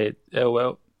and said, oh,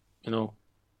 well, you know,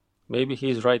 maybe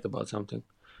he's right about something.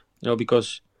 You know,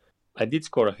 because I did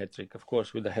score a hat-trick, of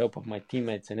course, with the help of my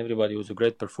teammates and everybody. It was a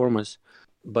great performance.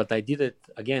 But I did it,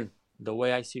 again, the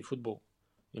way I see football.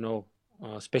 You know,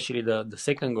 especially the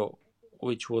second goal,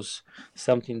 which was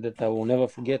something that I will never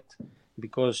forget,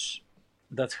 because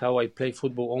that's how I play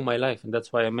football all my life. And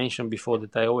that's why I mentioned before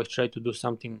that I always try to do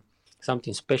something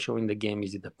special in the game.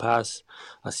 Is it a pass,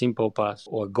 a simple pass,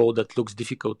 or a goal that looks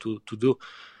difficult to do?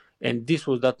 And this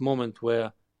was that moment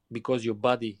where, because your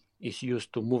body is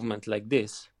used to movement like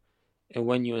this, and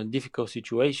when you're in a difficult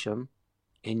situation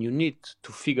and you need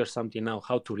to figure something out,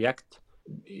 how to react,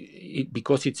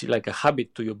 because it's like a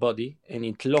habit to your body, and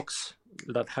it locks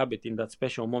that habit in that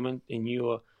special moment, and you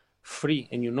are free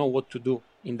and you know what to do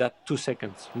in that 2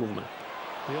 seconds movement.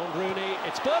 Beyond Rooney,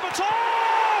 it's Berbatov!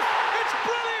 It's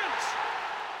brilliant!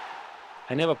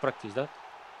 I never practiced that.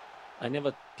 I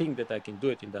never think that I can do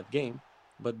it in that game,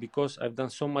 but because I've done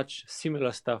so much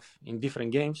similar stuff in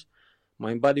different games,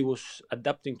 my body was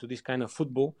adapting to this kind of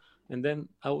football, and then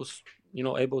I was, you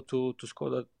know, able to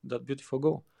score that beautiful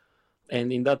goal.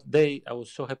 And in that day, I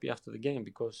was so happy after the game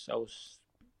because I was,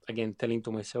 again, telling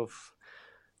to myself,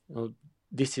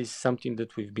 this is something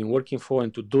that we've been working for,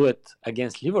 and to do it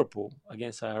against Liverpool,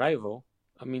 against our rival,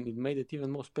 I mean, it made it even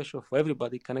more special for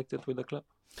everybody connected with the club.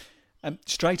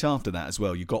 Straight after that as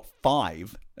well, you got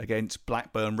 5 against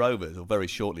Blackburn Rovers, or very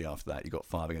shortly after that, you got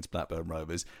 5 against Blackburn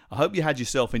Rovers. I hope you had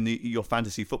yourself in your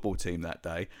fantasy football team that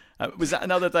day. Was that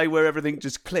another day where everything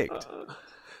just clicked?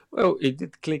 Well, it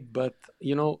did click, but,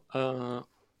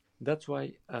 that's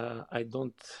why I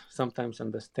don't sometimes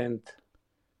understand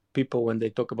people when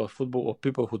they talk about football, or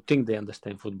people who think they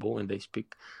understand football when they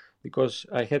speak. Because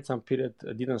I had some period,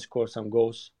 I didn't score some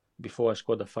goals before I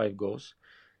scored the 5 goals.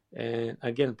 And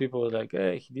again, people were like,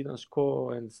 hey, he didn't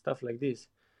score and stuff like this.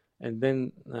 And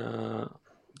then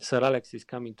Sir Alex is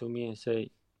coming to me and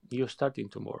say, you're starting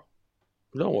tomorrow.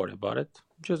 Don't worry about it.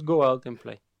 Just go out and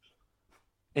play.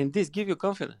 And this gives you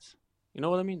confidence. You know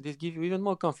what I mean? This gives you even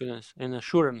more confidence and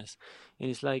assurance. And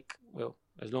it's like, well,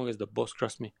 as long as the boss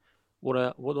trusts me,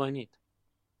 what do I need?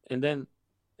 And then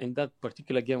in that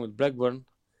particular game with Blackburn,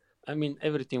 I mean,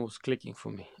 everything was clicking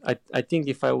for me. I think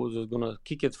if I was going to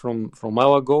kick it from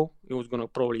our goal, it was going to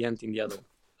probably end in the other one.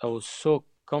 I was so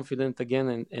confident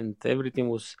again, and everything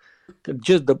was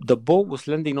just the ball was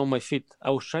landing on my feet. I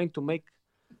was trying to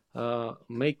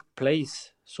make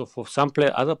plays so for some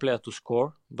other player to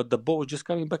score, but the ball was just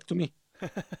coming back to me.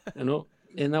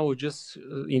 And I was just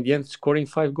in the end scoring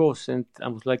 5 goals, and I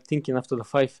was like thinking after the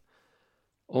 5,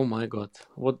 oh my God,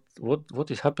 what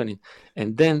is happening?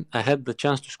 And then I had the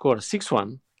chance to score a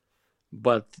 6-1,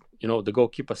 but the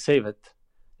goalkeeper saved it.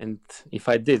 And if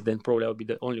I did, then probably I would be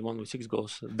the only one with 6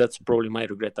 goals. That's probably my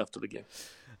regret after the game.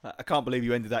 I can't believe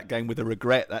you ended that game with a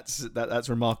regret. That's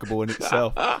remarkable in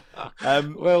itself.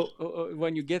 Well,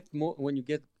 when you get,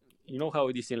 you know how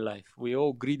it is in life. We're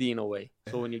all greedy in a way.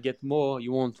 So when you get more,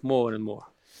 you want more and more.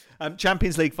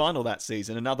 Champions League final that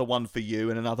season, another one for you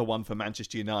and another one for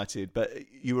Manchester United. But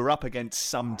you were up against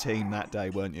some team that day,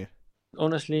 weren't you?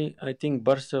 Honestly, I think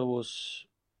Barca was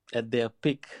at their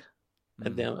peak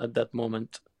at that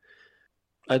moment.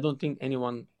 I don't think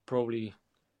anyone probably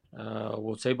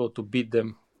was able to beat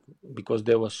them because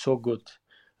they were so good.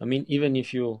 I mean, even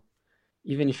if you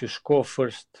score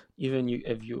first, even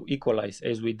if you equalize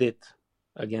as we did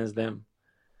against them,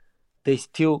 they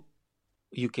still,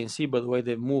 you can see by the way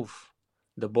they move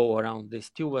the ball around, they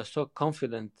still were so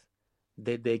confident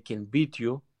that they can beat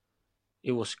you.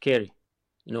 It was scary.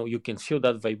 You can feel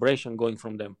that vibration going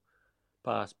from them.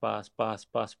 Pass,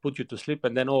 put you to sleep,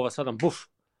 and then all of a sudden, poof,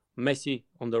 Messi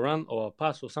on the run or a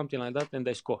pass or something like that, and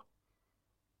they score.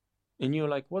 And you're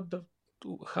like,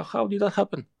 how did that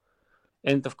happen?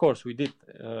 And of course, we did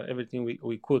everything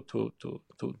we could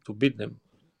to beat them.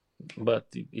 But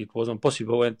it wasn't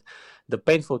possible. And the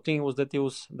painful thing was that it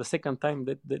was the second time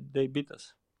that they beat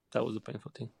us. That was the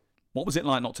painful thing. What was it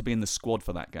like not to be in the squad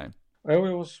for that game? Well,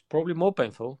 it was probably more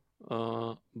painful.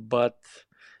 But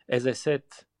as I said,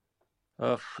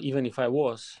 even if I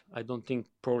was, I don't think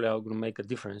probably I was going to make a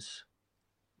difference.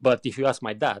 But if you ask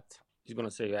my dad, he's going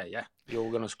to say, yeah,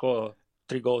 you're going to score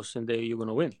 3 goals and then you're going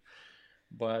to win.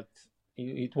 But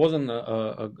it wasn't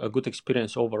a good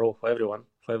experience overall for everyone.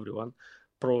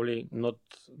 Probably not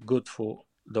good for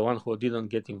the one who didn't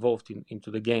get involved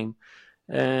into the game.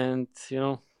 And,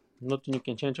 nothing you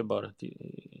can change about it.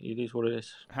 It is what it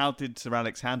is. How did Sir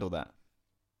Alex handle that?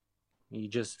 He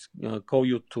just call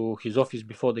you to his office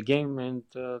before the game and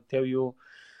tell you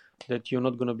that you're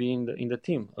not going to be in the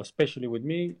team. Especially with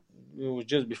me, it was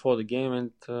just before the game,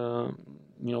 and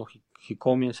he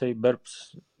called me and said,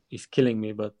 "Berbs is killing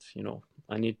me, but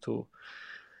I need to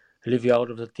leave you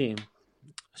out of the team."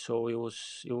 So it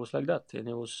was like that, and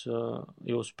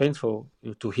it was painful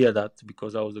to hear that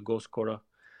because I was the goal scorer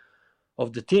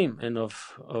of the team and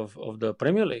of the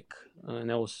Premier League,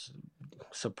 and I was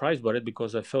surprised by it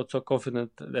because I felt so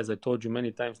confident, as I told you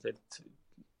many times, that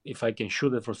if I can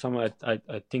shoot it for someone,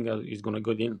 I think it's gonna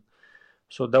go in.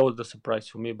 So that was the surprise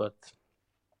for me, but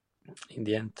in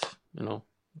the end,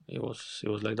 it was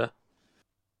like that.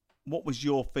 What was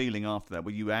your feeling after that?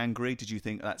 Were you angry? Did you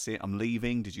think, that's it, I'm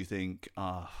leaving? Did you think,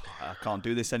 I can't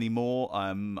do this anymore?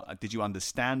 Did you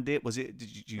understand it?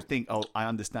 Did you think, I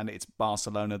understand it, it's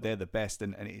Barcelona, they're the best,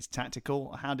 and it's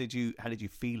tactical? How did you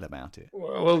feel about it?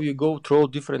 Well, you go through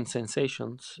different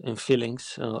sensations and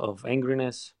feelings of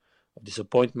angriness, of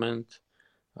disappointment,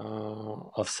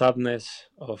 of sadness,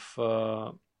 of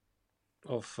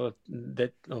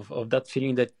that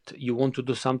feeling that you want to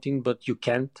do something but you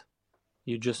can't.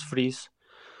 You just freeze.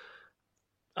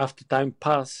 After time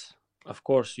pass, of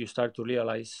course, you start to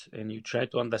realize and you try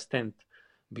to understand,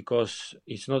 because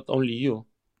it's not only you.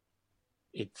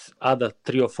 it's other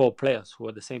 3 or 4 players who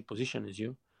are the same position as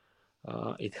you.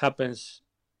 It happens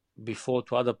before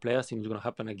to other players, and it's going to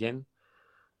happen again.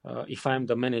 If I'm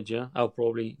the manager, I'll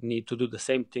probably need to do the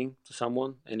same thing to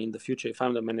someone. And in the future, if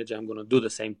I'm the manager, I'm going to do the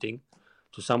same thing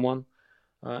to someone.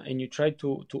 And you try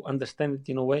to understand it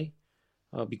in a way,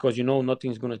 because you know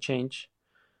nothing's going to change.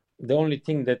 The only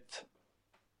thing that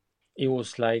it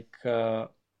was like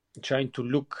trying to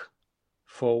look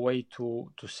for a way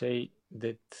to say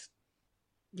that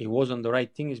it wasn't the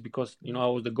right thing is because, I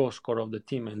was the goal scorer of the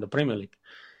team in the Premier League.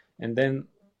 And then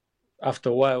after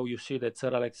a while, you see that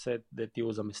Sir Alex said that it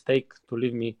was a mistake to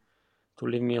leave me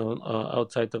on,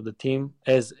 outside of the team,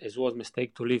 as was a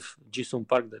mistake to leave Ji-sung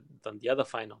Park, the other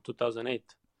final,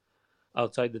 2008,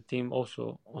 outside the team,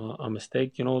 also a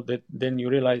mistake. That then you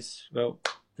realize, well,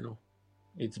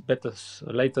 it's better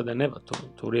later than never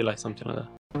to realize something like that.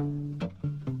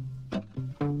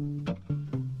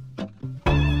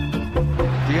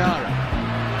 Diarra,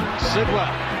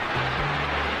 Sidwell,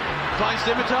 finds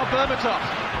Dimitar Berbatov.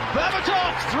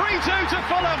 Berbatov, 3-2 to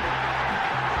Fulham.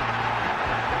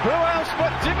 Who else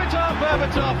but Dimitar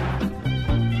Berbatov?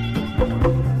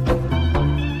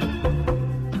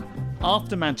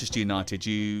 After Manchester United,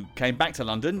 you came back to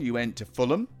London, you went to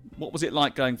Fulham. What was it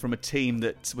like going from a team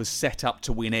that was set up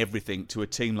to win everything to a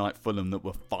team like Fulham that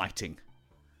were fighting?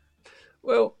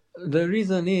 Well, the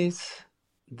reason is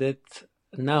that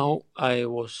now I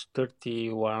was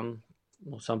 31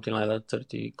 or something like that,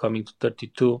 30, coming to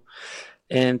 32.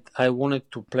 And I wanted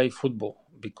to play football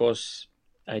because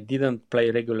I didn't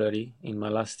play regularly in my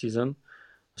last season.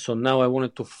 So now I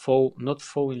wanted to not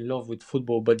fall in love with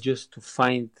football, but just to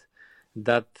find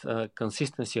that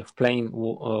consistency of playing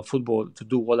football to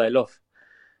do what I love.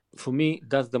 For me,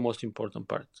 that's the most important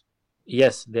part.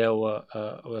 Yes, there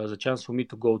was a chance for me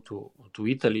to go to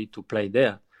Italy to play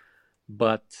there,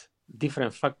 but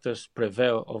different factors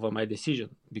prevail over my decision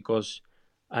because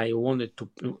I wanted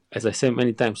to, as I said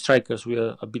many times, strikers, we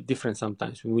are a bit different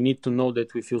sometimes. We need to know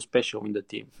that we feel special in the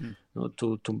team,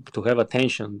 to have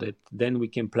attention, that then we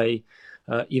can play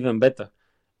even better.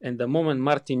 And the moment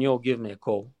Martinho gave me a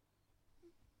call,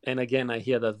 and again I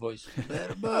hear that voice,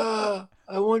 Berba,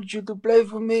 I want you to play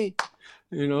for me,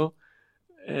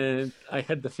 and I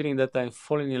had the feeling that I'm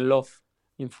falling in love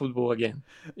in football again,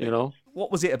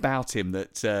 What was it about him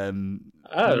that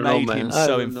made him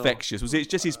so infectious? Was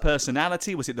it just his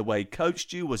personality? Was it the way he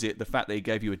coached you? Was it the fact that he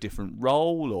gave you a different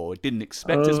role or didn't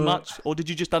expect as much? Or did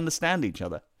you just understand each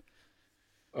other?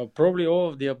 Probably all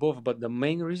of the above, but the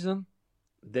main reason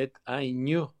that I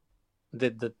knew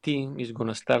that the team is going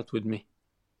to start with me.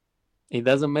 It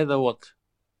doesn't matter what.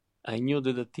 I knew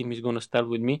that the team is going to start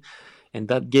with me, and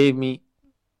that gave me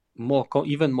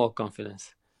even more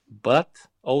confidence. But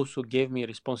also gave me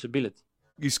responsibility.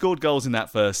 You scored goals in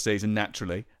that first season,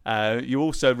 naturally. You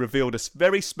also revealed a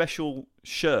very special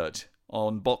shirt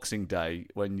on Boxing Day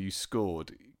when you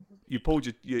scored. You pulled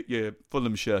your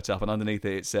Fulham shirt up, and underneath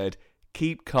it said,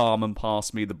 "Keep calm and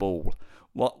pass me the ball."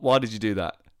 Why did you do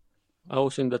that? I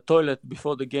was in the toilet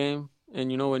before the game, and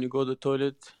when you go to the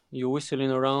toilet, you're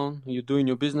whistling around, you're doing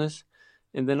your business,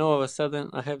 and then all of a sudden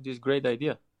I have this great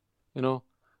idea,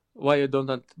 Why you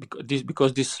don't?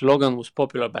 Because this slogan was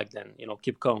popular back then.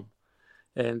 Keep calm,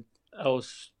 and I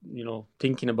was,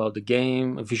 thinking about the game,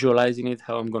 visualizing it,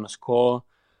 how I'm gonna score,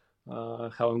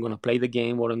 how I'm gonna play the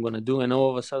game, what I'm gonna do, and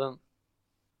all of a sudden,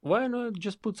 why not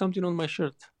just put something on my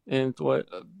shirt? And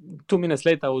 2 minutes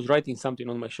later, I was writing something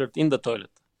on my shirt in the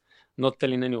toilet, not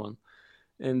telling anyone,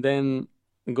 and then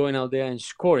going out there and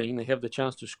scoring. I have the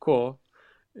chance to score,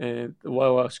 and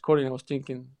while I was scoring, I was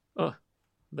thinking, oh,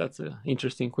 that's an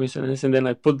interesting coincidence. And then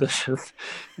I put the shirt,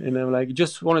 and I'm like,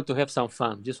 just wanted to have some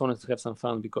fun.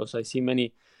 Because I see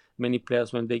many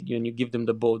players when you give them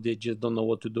the ball, they just don't know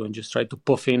what to do and just try to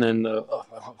puff in and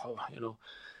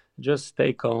just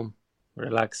stay calm,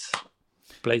 relax,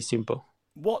 play simple.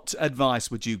 What advice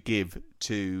would you give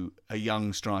to a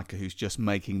young striker who's just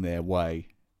making their way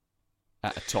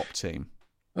at a top team?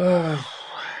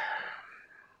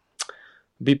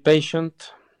 Be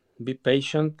patient.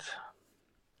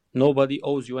 Nobody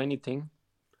owes you anything.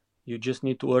 You just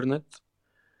need to earn it.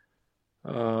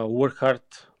 Work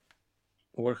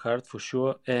hard for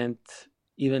sure. And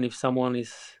even if someone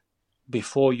is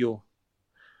before you,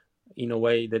 in a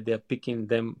way that they're picking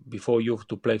them before you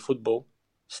to play football,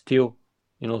 still,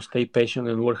 stay patient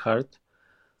and work hard.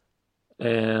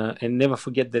 And never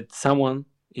forget that someone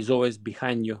is always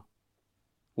behind you,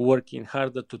 working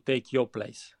harder to take your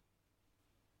place.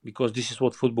 Because this is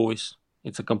what football is.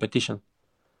 It's a competition.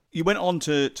 You went on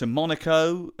to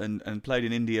Monaco and played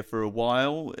in India for a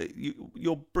while.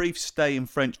 Your brief stay in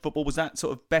French football, was that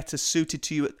sort of better suited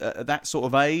to you at that sort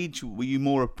of age? Were you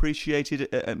more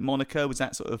appreciated at Monaco? Was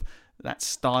that sort of that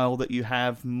style that you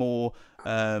have more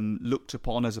looked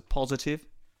upon as a positive?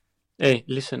 Hey,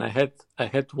 listen, I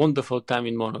had wonderful time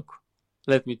in Monaco.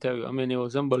 Let me tell you, I mean, it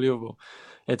was unbelievable.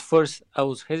 At first, I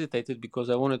was hesitated because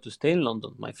I wanted to stay in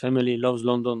London. My family loves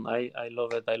London. I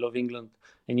love it. I love England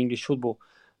and English football.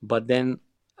 But then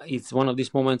it's one of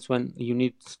these moments when you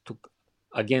need to,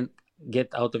 again,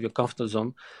 get out of your comfort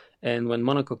zone. And when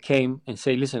Monaco came and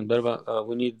say, listen, Berba,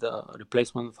 we need a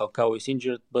replacement. Falcao is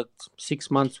injured, but 6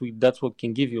 months, that's what we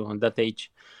can give you on that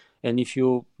age. And if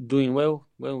you're doing well,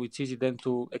 it's easy then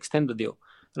to extend the deal.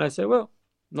 And I said, well,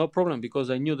 no problem, because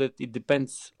I knew that it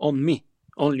depends on me,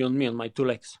 only on me, on my two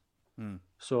legs.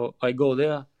 So I go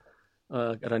there.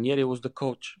 Ranieri was the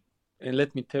coach. And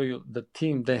let me tell you, the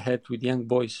team they had with young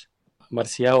boys,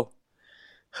 Marcial,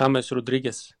 James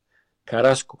Rodriguez,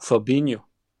 Carrasco, Fabinho,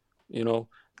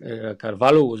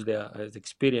 Carvalho was there, has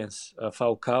experience,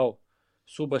 Falcao,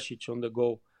 Subasic on the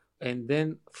goal. And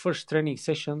then first training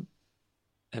session,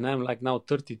 and I'm like now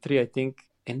 33, I think,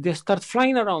 and they start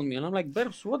flying around me. And I'm like,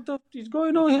 Berbs, what is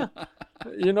going on here?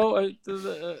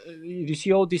 You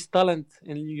see all this talent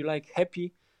and you're like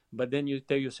happy, but then you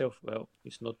tell yourself, well,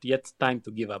 it's not yet time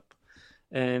to give up.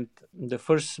 And the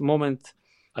first moment,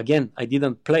 again, I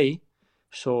didn't play,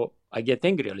 so I get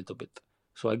angry a little bit.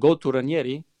 So I go to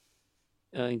Ranieri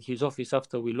in his office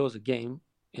after we lost the game,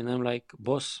 and I'm like,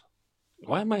 boss,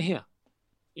 why am I here?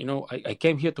 I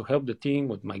came here to help the team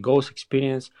with my goals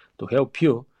experience, to help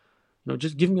you.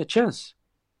 Just give me a chance.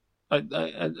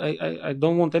 I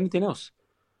don't want anything else.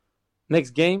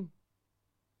 Next game,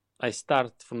 I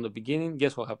start from the beginning.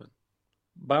 Guess what happened?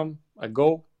 Bam, I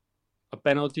go. A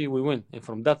penalty, we win. And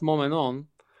from that moment on,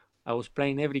 I was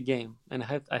playing every game. And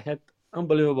I had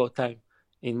unbelievable time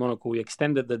in Monaco. We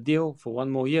extended the deal for 1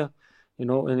 more year,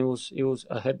 and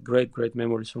I had great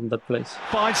memories from that place.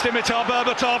 Finds Dimitar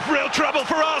Berbatov, real trouble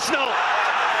for Arsenal.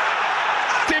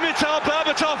 Dimitar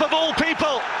Berbatov, of all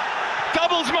people,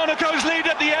 doubles Monaco's lead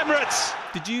at the Emirates.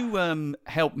 Did you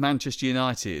help Manchester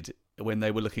United when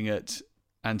they were looking at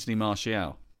Anthony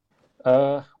Martial?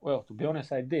 Well, to be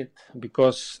honest, I did,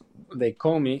 because they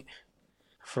call me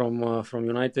from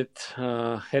United.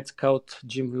 Head scout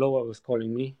Jim Lowe was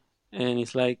calling me, and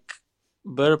it's like,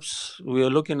 Berbs, we are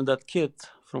looking at that kid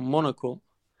from Monaco,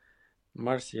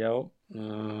 Martial.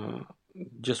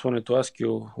 Just wanted to ask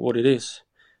you what it is.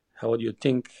 How do you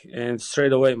think? And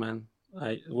straight away, man,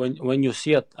 when you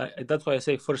see it, that's why I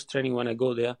say first training when I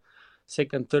go there.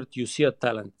 Second, third, you see a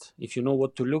talent. If you know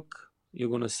what to look,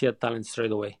 you're gonna see a talent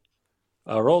straight away.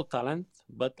 A raw talent,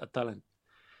 but a talent.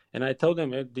 And I told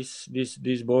them, this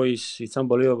boy it's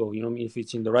unbelievable. If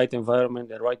it's in the right environment,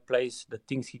 the right place, the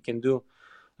things he can do.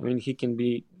 I mean, he can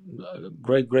be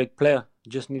a great player.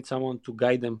 Just need someone to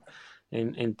guide him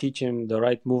and teach him the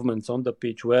right movements on the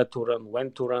pitch, where to run,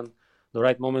 when to run, the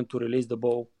right moment to release the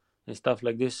ball and stuff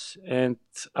like this. And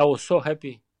I was so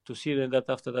happy to see that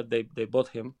after that they bought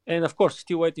him. And of course,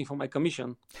 still waiting for my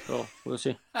commission. So we'll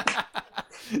see.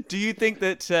 Do you think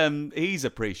that he's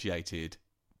appreciated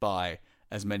by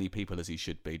as many people as he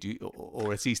should be?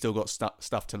 Or has he still got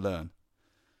stuff to learn?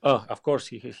 Oh, of course,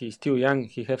 he's still young.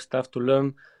 He has stuff to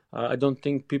learn. I don't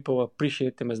think people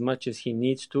appreciate him as much as he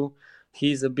needs to.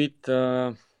 He's a bit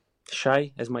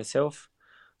shy, as myself,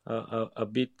 a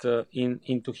bit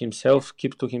into himself,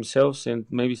 keep to himself, and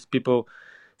maybe people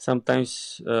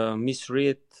sometimes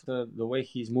misread the way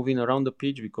he's moving around the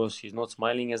pitch because he's not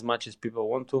smiling as much as people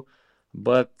want to.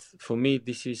 But for me,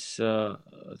 this is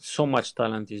so much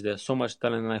talent is there, so much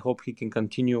talent, and I hope he can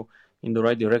continue in the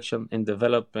right direction and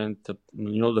develop. And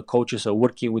the coaches are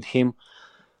working with him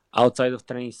outside of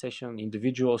training session,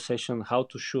 individual session, how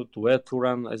to shoot, where to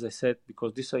run, as I said,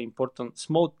 because these are important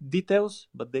small details,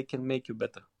 but they can make you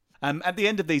better. At the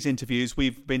end of these interviews,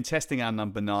 we've been testing our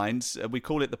number 9s. We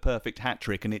call it the perfect hat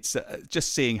trick, and it's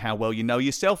just seeing how well you know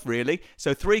yourself, really.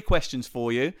 So 3 questions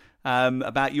for you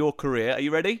about your career. Are you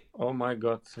ready? Oh, my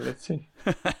God. Let's see.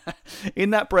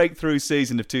 In that breakthrough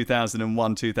season of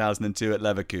 2001-2002 at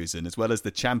Leverkusen, as well as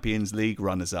the Champions League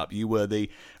runners-up, you were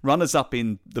the runners-up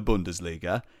in the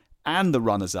Bundesliga and the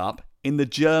runners-up in the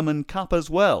German Cup as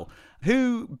well.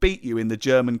 Who beat you in the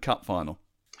German Cup final?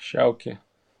 Schalke.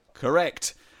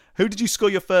 Correct. Who did you score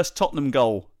your first Tottenham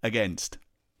goal against?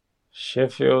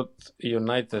 Sheffield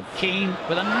United. Keane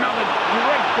with another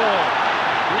great ball.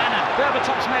 Lennon.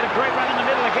 Berbatov's made a great run in the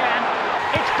middle again.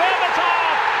 It's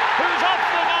Berbatov who's off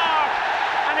the mark,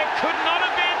 and it could not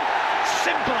have been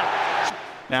simpler.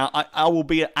 Now, I will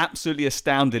be absolutely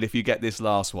astounded if you get this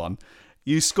last one.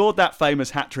 You scored that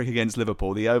famous hat-trick against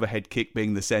Liverpool, the overhead kick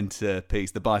being the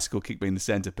centrepiece, the bicycle kick being the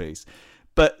centrepiece.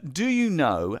 But do you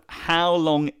know how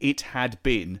long it had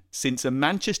been since a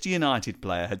Manchester United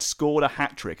player had scored a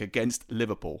hat-trick against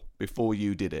Liverpool before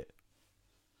you did it?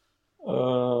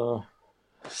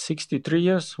 63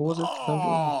 years, was it?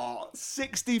 Oh,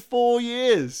 64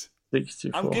 years.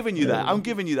 64. I'm giving you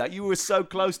that. You were so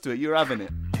close to it. You're having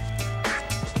it.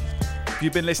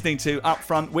 You've been listening to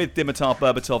Upfront with Dimitar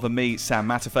Berbatov and me, Sam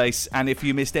Matterface. And if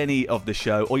you missed any of the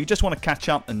show, or you just want to catch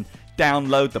up and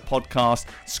download the podcast,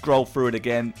 scroll through it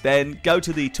again, then go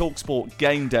to the TalkSport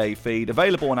Game Day feed,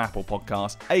 available on Apple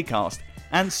Podcasts, Acast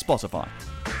and Spotify.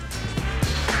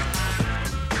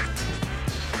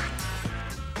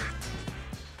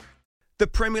 The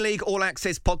Premier League All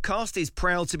Access podcast is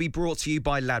proud to be brought to you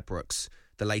by Ladbrokes.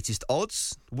 The latest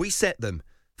odds, we set them.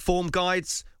 Form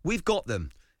guides, we've got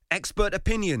them. Expert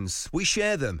opinions, we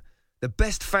share them. The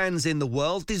best fans in the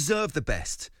world deserve the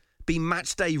best. Be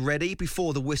match day ready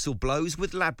before the whistle blows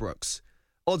with Ladbrokes.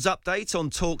 Odds update on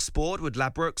TalkSport with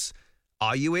Ladbrokes.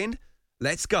 Are you in?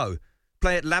 Let's go.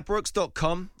 Play at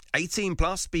ladbrokes.com. 18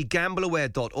 plus.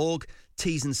 BeGambleAware.org.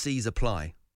 T's and C's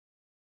apply.